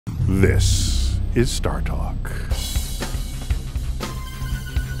This is StarTalk.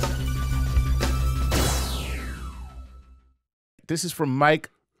 This is from Mike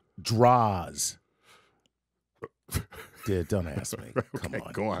Draws. Dude, don't ask me. Come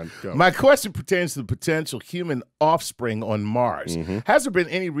on. Go on. Go. My question pertains to the potential human offspring on Mars. Has there been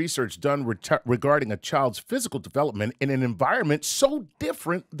any research done regarding a child's physical development in an environment so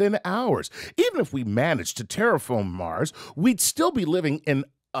different than ours? Even if we managed to terraform Mars, we'd still be living in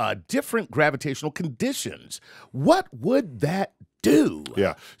different gravitational conditions. What would that do?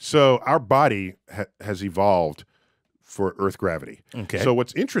 Yeah. So our body has evolved for Earth gravity. Okay. So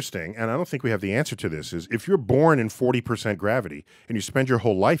what's interesting, and I don't think we have the answer to this, is if you're born in 40% gravity and you spend your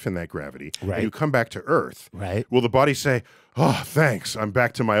whole life in that gravity, Right. and you come back to Earth, Right. will the body say, oh, thanks, I'm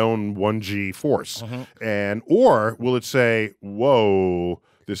back to my own 1G force? Or will it say, whoa,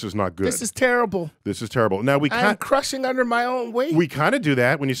 this is not good. This is terrible. This is terrible. Now, I'm crushing under my own weight. we kind of do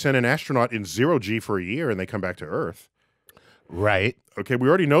that when you send an astronaut in 0G for a year and they come back to Earth. Right. Okay, we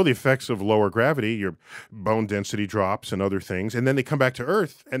already know the effects of lower gravity. Your bone density drops and other things, and then they come back to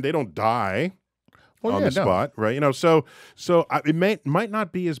Earth and they don't die on the spot, right? You know, so it might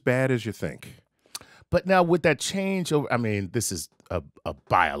not be as bad as you think. But now, would that change over? I mean, this is a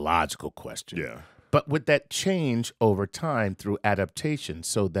biological question. Yeah. But would that change over time through adaptation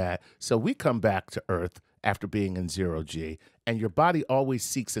so we come back to Earth after being in 0G, and your body always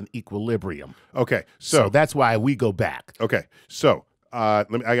seeks an equilibrium. Okay, So that's why we go back. okay, so I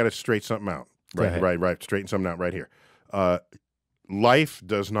got to straighten something out. Go ahead. Right. Straighten something out right here. Life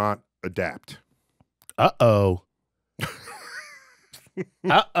does not adapt. Uh-oh.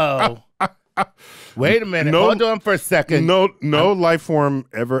 Uh-oh. Wait a minute. No- Hold on for a second. No life form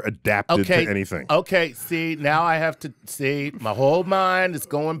ever adapted to anything. Okay, see, now I have to see. My whole mind is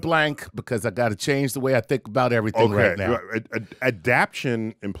going blank because I got to change the way I think about everything right now.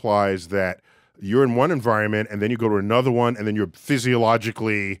 Adaptation implies that you're in one environment and then you go to another one and then you're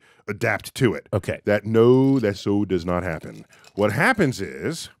physiologically adapt to it. Okay. That so does not happen. What happens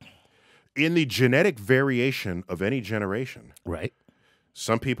is, in the genetic variation of any generation, Right.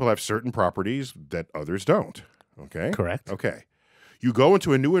 some people have certain properties that others don't. Okay? Correct. Okay. You go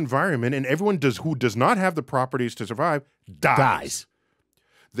into a new environment and everyone who does not have the properties to survive dies.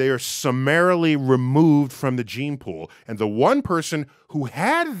 They are summarily removed from the gene pool. And the one person who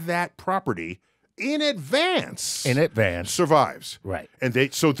had that property in advance survives. Right. And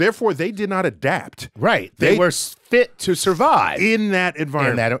therefore they did not adapt. Right. They were fit to survive. In that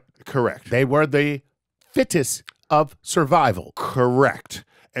environment. Correct. They were the fittest of survival. Correct.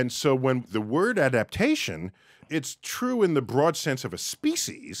 And so when the word adaptation, it's true in the broad sense of a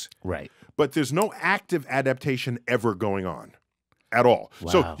species, Right. but there's no active adaptation ever going on at all.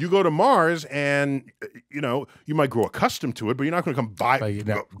 Wow. So you go to Mars and, you might grow accustomed to it, but you're not going to come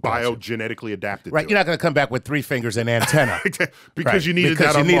biogenetically adapted Right. to You're not going to come back with 3 fingers and antenna. because you needed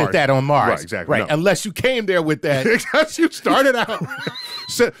because that on you needed Mars. that on Mars. Right, exactly. Right. No. Unless you came there with that. Because you started out.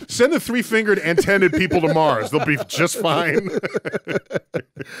 Send the 3-fingered antennaed people to Mars. They'll be just fine.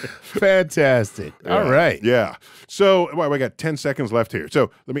 Fantastic. Yeah. All right. Yeah. So, we got 10 seconds left here.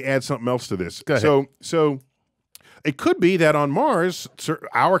 So let me add something else to this. Go ahead. So it could be that on Mars,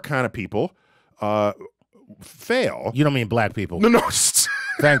 our kind of people fail. You don't mean black people. No.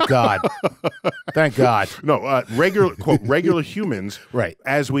 Thank God. Thank God. No, regular humans, Right.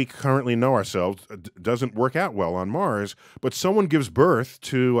 as we currently know ourselves, doesn't work out well on Mars. But someone gives birth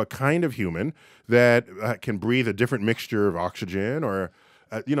to a kind of human that can breathe a different mixture of oxygen or,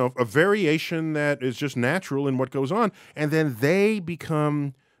 a variation that is just natural in what goes on. And then they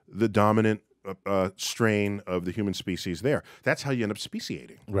become the dominant strain of the human species there. That's how you end up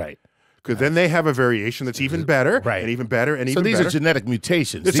speciating. Right. Because then they have a variation that's even better, Right. and even better, and even So these better. are genetic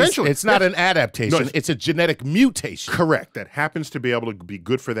mutations. Essentially, it's not yes. an adaptation. No, it's a genetic mutation. Correct. That happens to be able to be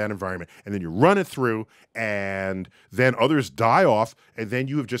good for that environment. And then you run it through, and then others die off, and then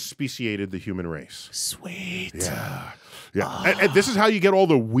you have just speciated the human race. Sweet. Yeah. Yeah. And this is how you get all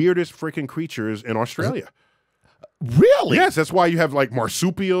the weirdest freaking creatures in Australia. Really? Yes, that's why you have like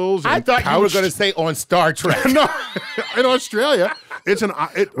marsupials and I thought you were couched- going to say on Star Trek. No, in Australia,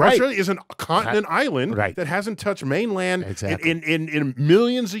 Australia is a continent island Right. that hasn't touched mainland Exactly. in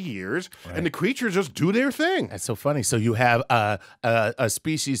millions of years, and the creatures just do their thing. That's so funny. So you have a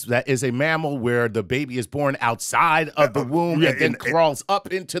species that is a mammal where the baby is born outside of the womb and then crawls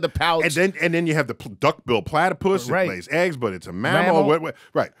up into the pouch. And then you have the duck-billed platypus that Right. lays eggs, but it's a mammal.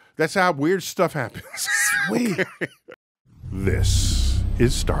 Right. That's how weird stuff happens. Sweet. This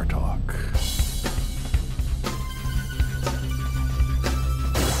is StarTalk.